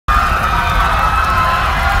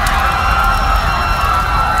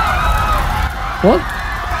What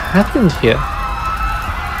happened here?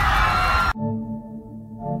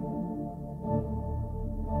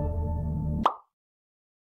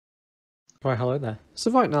 Right, hello there. So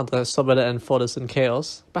right now the subreddit and fought us in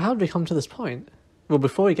chaos, but how did we come to this point? Well,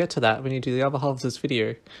 before we get to that, we need to do the other half of this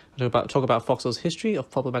video, and talk about Foxhole's history of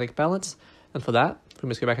problematic balance, and for that, we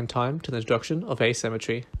must go back in time to the introduction of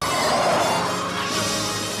asymmetry.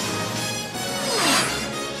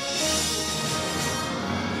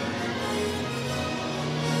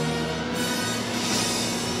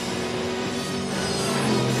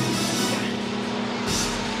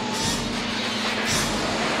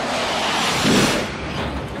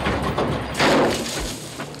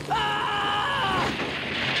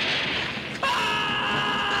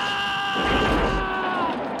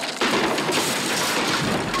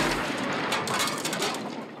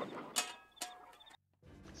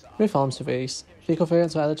 With arms surveys, vehicle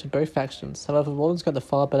variants were added to both factions, however Wardens got the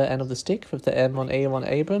far better end of the stick with the M1A1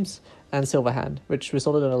 Abrams and Silverhand, which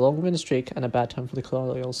resulted in a long win streak and a bad time for the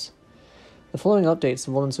Colonials. The following updates,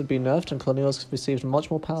 the Wardens would be nerfed and Colonials received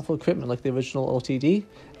much more powerful equipment like the original LTD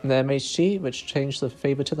and the MHG, which changed the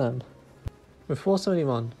favour to them. With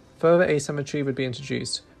 471, further asymmetry would be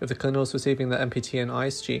introduced, with the Colonials receiving the MPT and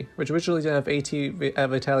ISG, which originally didn't have AT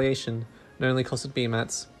retaliation and only costed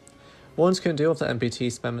BMATs. Wardens couldn't deal with the MPT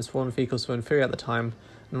spam as foreign vehicles were inferior at the time,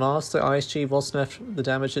 and whilst the ISG was nerfed, the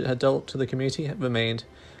damage it had dealt to the community remained,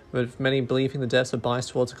 with many believing the devs were biased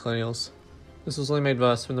towards the Colonials. This was only made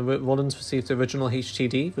worse when the Wardens received the original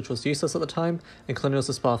HTD, which was useless at the time, and Colonials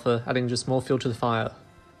the Sparta, adding just more fuel to the fire.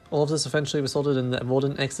 All of this eventually resulted in the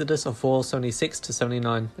Warden exodus of 476 to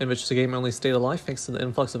 79, in which the game only stayed alive thanks to the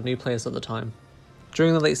influx of new players at the time.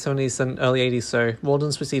 During the late 70s and early 80s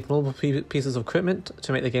Wardens received multiple pieces of equipment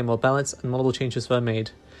to make the game more balanced, and multiple changes were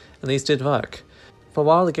made, and these did work. For a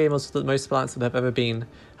while the game was the most balanced it had ever been,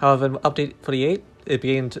 however in Update 48 it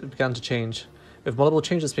began to change, with multiple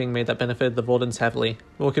changes being made that benefited the Wardens heavily.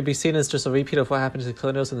 What could be seen as just a repeat of what happened to the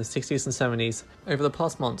Colonials in the 60s and 70s. Over the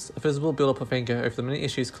past months, a visible build-up of anger over the many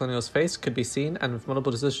issues Colonials faced could be seen, and with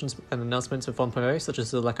multiple decisions and announcements of 1.0 such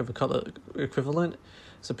as the lack of a color equivalent,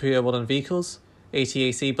 superior Warden vehicles,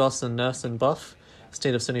 ATAC buffs and nerfs and buff,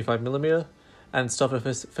 state of 75mm, and stuff with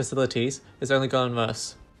facilities is only gotten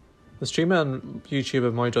worse. The streamer and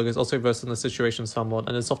YouTuber Mojdog is also worse in the situation somewhat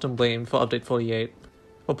and is often blamed for Update 48.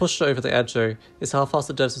 What pushed it over the edge though is how fast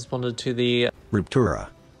the devs responded to the Ruptura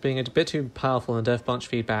being a bit too powerful in dev bunch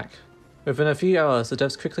feedback. Within a few hours, the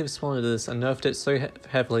devs quickly responded to this and nerfed it so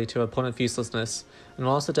heavily to a point of uselessness, and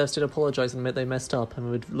whilst the devs did apologise and admit they messed up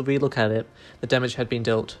and would relook at it, the damage had been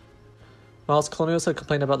dealt. Whilst Colonials had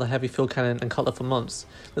complained about the heavy field cannon and cutler for months,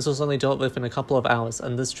 this was only dealt with in a couple of hours,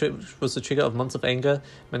 and this was the trigger of months of anger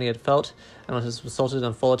many had felt, and what has resulted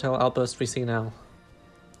in volatile outbursts we see now.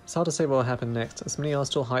 It's hard to say what will happen next, as many are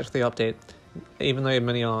still hyped for the update, even though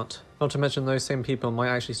many aren't. Not to mention those same people might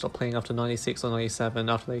actually stop playing after 96 or 97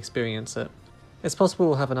 after they experience it. It's possible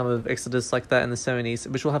we'll have another exodus like that in the 70s,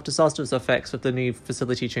 which will have disastrous effects with the new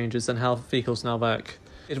facility changes and how vehicles now work.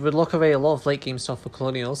 It would lock away a lot of late game stuff for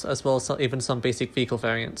Colonials, as well as even some basic vehicle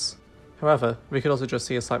variants. However, we could also just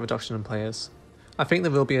see a slight reduction in players. I think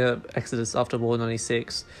there will be an exodus after War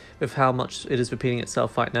 96, with how much it is repeating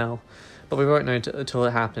itself right now, but we won't know until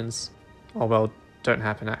it happens. Or well, don't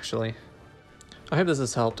happen actually. I hope this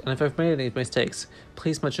has helped, and if I've made any mistakes,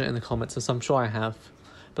 please mention it in the comments, as I'm sure I have.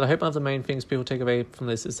 But I hope one of the main things people take away from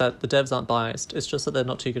this is that the devs aren't biased, it's just that they're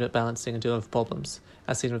not too good at balancing and dealing with problems,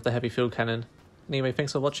 as seen with the heavy field cannon. Anyway,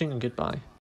 thanks for watching and goodbye.